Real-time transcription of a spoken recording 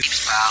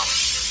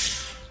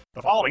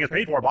The following is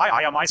paid for by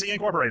IMIC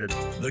Incorporated.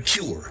 The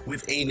Cure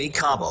with Aimee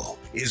Cabo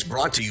is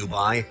brought to you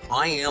by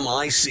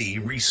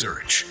IMIC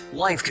Research.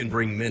 Life can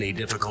bring many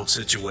difficult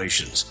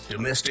situations: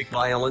 domestic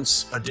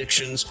violence,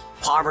 addictions,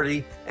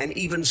 poverty, and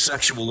even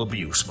sexual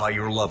abuse by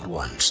your loved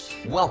ones.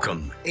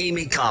 Welcome,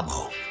 Aimee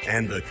Cabo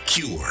and The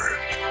Cure.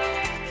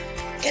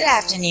 Good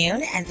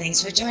afternoon, and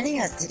thanks for joining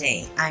us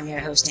today. I'm your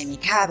host, Aimee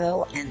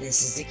Cabo, and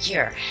this is The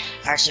Cure.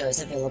 Our show is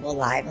available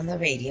live on the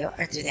radio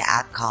or through the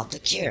app called The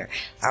Cure.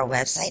 Our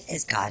website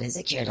is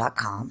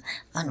godisacure.com.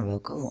 On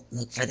Roku,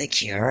 look for The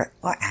Cure,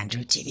 or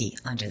Android TV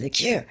under The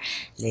Cure.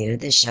 Later,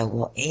 the show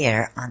will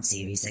air on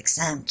Sirius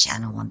XM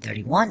Channel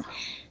 131,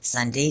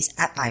 Sundays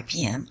at 5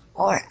 p.m.,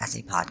 or as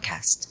a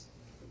podcast.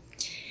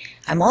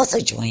 I'm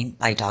also joined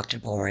by Dr.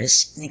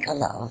 Boris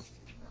Nikolov.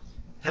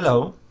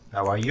 Hello,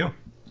 how are you?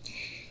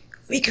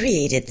 We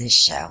created this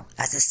show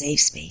as a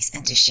safe space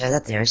and to show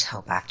that there is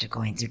hope after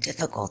going through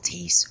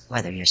difficulties,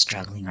 whether you're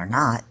struggling or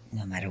not,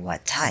 no matter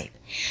what type.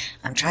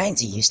 I'm trying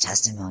to use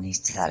testimonies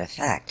to that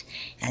effect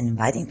and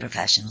inviting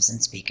professionals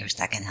and speakers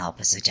that can help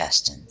with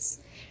suggestions.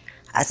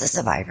 As a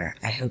survivor,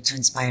 I hope to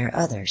inspire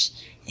others,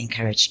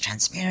 encourage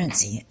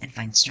transparency, and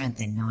find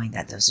strength in knowing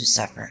that those who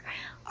suffer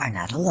are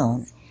not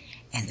alone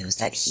and those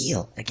that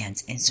heal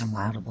against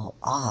insurmountable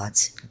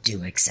odds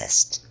do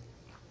exist.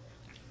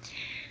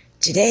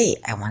 Today,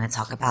 I want to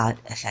talk about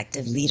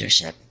effective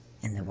leadership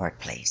in the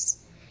workplace.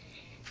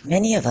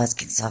 Many of us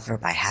can suffer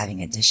by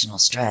having additional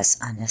stress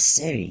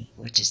unnecessary,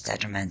 which is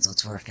detrimental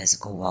to our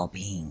physical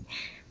well-being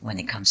when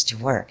it comes to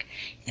work,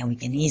 and we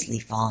can easily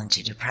fall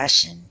into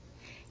depression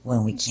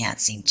when we can't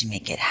seem to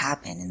make it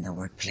happen in the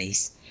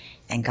workplace,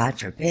 and God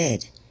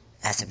forbid,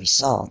 as a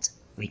result,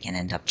 we can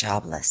end up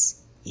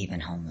jobless,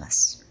 even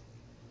homeless.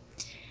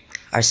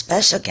 Our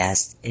special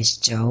guest is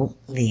Joe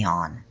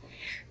Leone.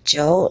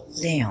 Joe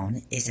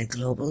Leone is a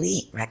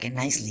globally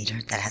recognized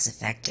leader that has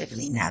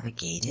effectively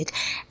navigated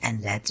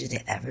and led through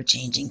the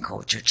ever-changing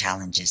culture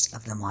challenges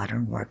of the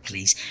modern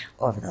workplace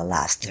over the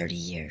last 30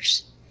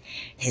 years.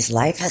 His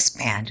life has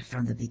spanned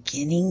from the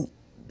beginning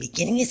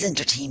his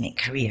entertainment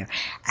career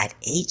at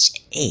age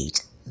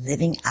 8,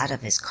 living out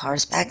of his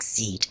car's back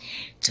seat,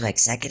 to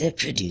executive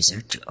producer,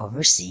 to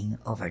overseeing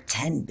over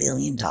 $10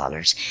 billion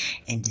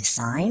in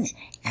design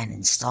and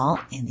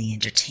install in the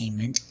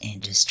entertainment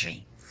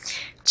industry.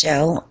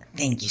 Joe,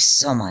 thank you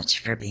so much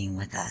for being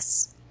with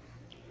us.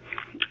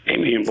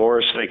 Aimee and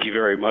Boris, thank you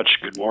very much.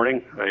 Good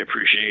morning. I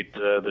appreciate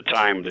the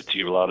time that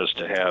you've allowed us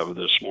to have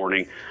this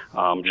morning.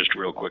 Just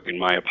real quick, and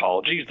my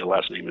apologies. The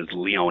last name is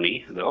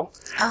Leone, though.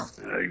 Oh.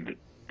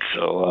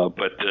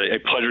 But a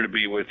pleasure to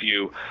be with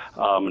you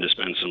and to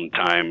spend some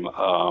time.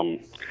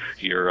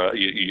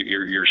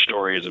 Your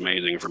story is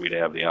amazing. For me to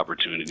have the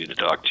opportunity to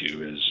talk to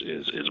you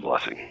is a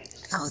blessing.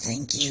 Oh,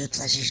 thank you. The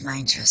pleasure's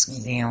mine. Trust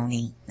me,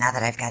 Leone. Now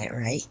that I've got it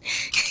right.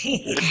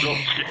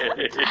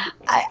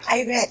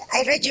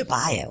 I read your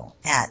bio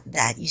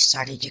that you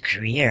started your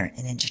career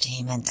in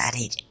entertainment at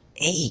age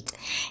 8,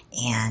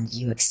 and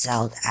you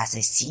excelled as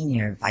a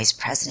senior vice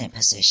president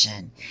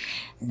position,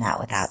 not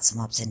without some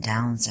ups and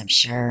downs, I'm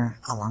sure,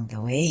 along the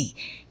way.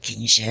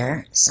 Can you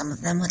share some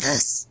of them with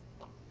us?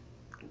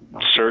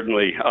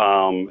 Certainly.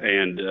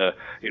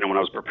 When I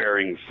was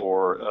preparing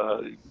for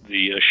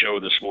the show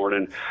this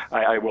morning,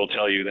 I will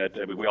tell you that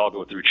we all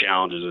go through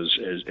challenges,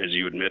 as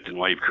you admit, and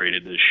why you've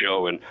created this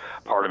show. And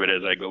part of it,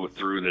 as I go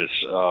through this,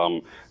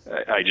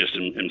 I just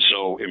am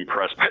so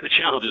impressed by the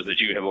challenges that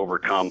you have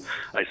overcome.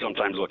 I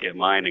sometimes look at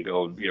mine and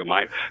go,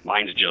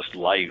 mine's just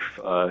life.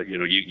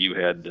 You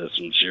had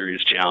some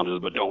serious challenges,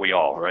 but don't we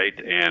all, right?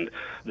 And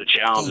the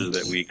challenges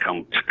that we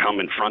come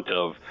in front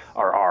of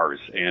are ours,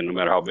 and no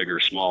matter how big or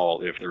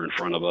small, if they're in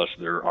front of us,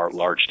 they're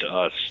large to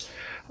us.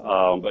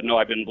 But no,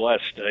 I've been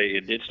blessed.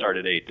 It did start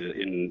at 8.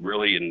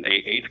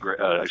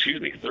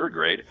 Third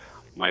grade.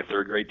 My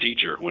third grade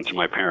teacher went to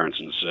my parents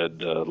and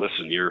said,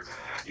 "Listen, your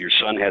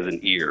son has an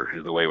ear,"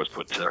 is the way it was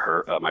put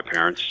to my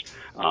parents,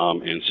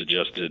 and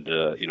suggested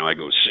I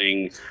go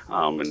sing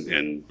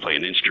and play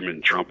an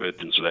instrument,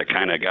 trumpet, and so that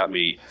kind of got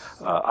me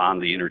on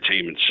the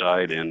entertainment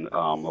side. And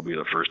I'll be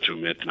the first to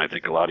admit, and I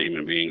think a lot of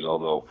human beings,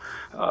 although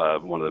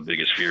one of the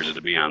biggest fears is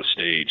to be on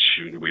stage,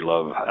 we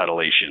love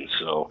adulation.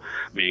 So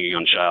being a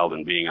young child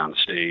and being on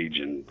stage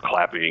and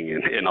clapping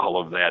and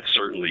all of that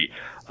certainly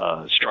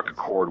struck a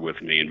chord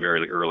with me, and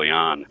very early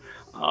on.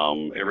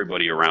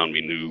 Everybody around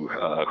me knew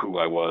who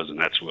I was, and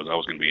I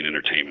was going to be in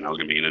entertainment.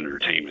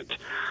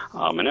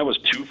 And that was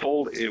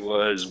twofold. It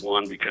was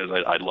one, because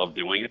I love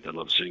doing it. I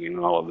love singing and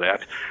all of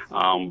that.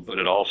 But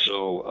it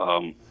also,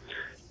 I'm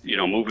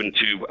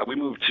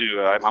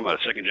a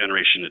second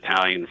generation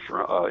Italian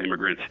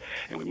immigrant,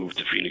 and we moved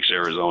to Phoenix,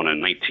 Arizona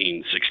in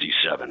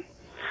 1967.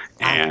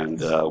 And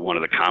one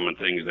of the common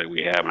things that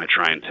we have, and I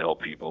try and tell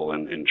people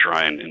and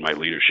try and in my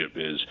leadership,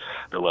 is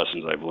the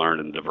lessons I've learned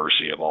in the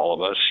diversity of all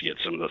of us, yet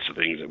some of the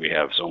things that we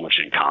have so much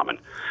in common.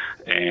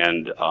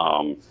 And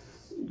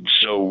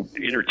so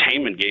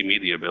entertainment gave me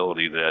the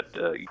ability that